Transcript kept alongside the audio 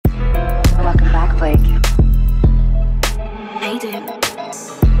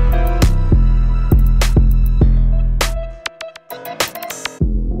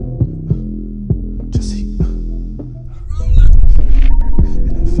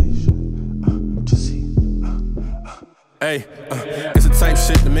Hey, it's the type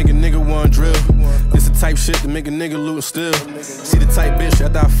shit to make a nigga wanna drill. It's the type shit to make a nigga loot and steal. See the type bitch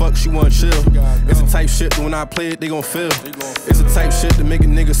after I fuck, she wanna chill. It's the type shit that when I play it, they gon' feel. It's the type shit to make a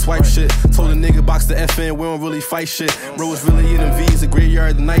nigga swipe shit. Told a nigga box the FN, we don't really fight shit. Bro, it's really in them V's, the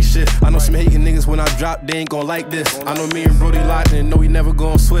graveyard, the night shit. I know some hating niggas when I drop, they ain't gon' like this. I know me and Brody locked and know he never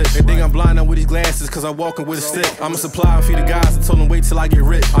gon' switch. They think I'm blind out with these glasses, cause I'm walking with a stick. I'ma supply and feed the guys, I told them wait till I get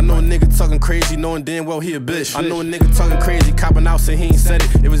rich. I know a nigga talking crazy, knowing damn well he a bitch. I know a nigga talking crazy, copping out saying he ain't said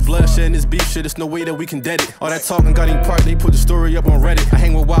it. It was bloodshed and this beef shit, there's no way that we can dead it. All that talking got him parked, they put the story up on Reddit. I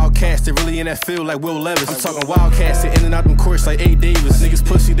hang with wildcats, they really in that field like Will Levis. I'm talking wildcats, they in and out them courts like A. Davis. Niggas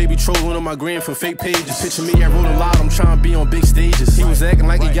pussy, they be trolling on my gram from fake pages. Picture me, I wrote a lot, I'm trying to be on big stages. He was acting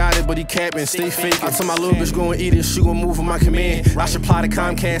like he got it, but he capping, stay fake. I told my little bitch go and eat it, she gon' move on my command. I should apply to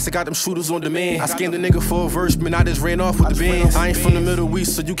Comcast, I got them shooters on demand. I scammed a nigga for a verse, man, I just ran off with the band. I ain't from the Middle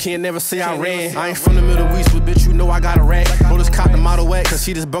East, so you can't never say I ran. I ain't from the Middle East, but bitch, you know I got a rack. Bro, just caught the model whack, cause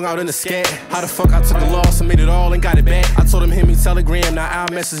she just bung out in the scat. How the fuck I took a loss and made it all and got it back? I told him hit me Telegram, now our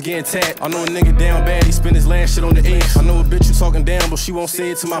message getting tapped. I know a nigga down bad, he spent his last shit on the ace. I know a bitch you talking down, but she won't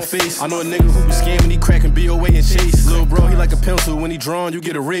say it to my face. I know a nigga who be scamming, he cracking BOA and chase. Lil' bro, he like a pencil, when he drawing, you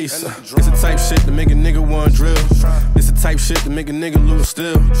get erased. It's the type shit to make a nigga wanna drill. It's the type shit to make a nigga loot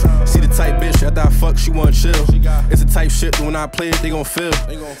still. See the type bitch after I fuck, she wanna chill. It's the type shit that when I play it, they gon' feel.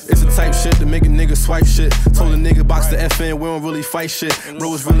 It's the type shit to make a nigga swipe shit. Told a nigga box the FN, we don't really fight shit.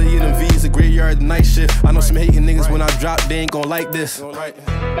 Bro, it's really in them V's, the graveyard, the night shit. I know some hating niggas when I drop, they ain't gon' like this.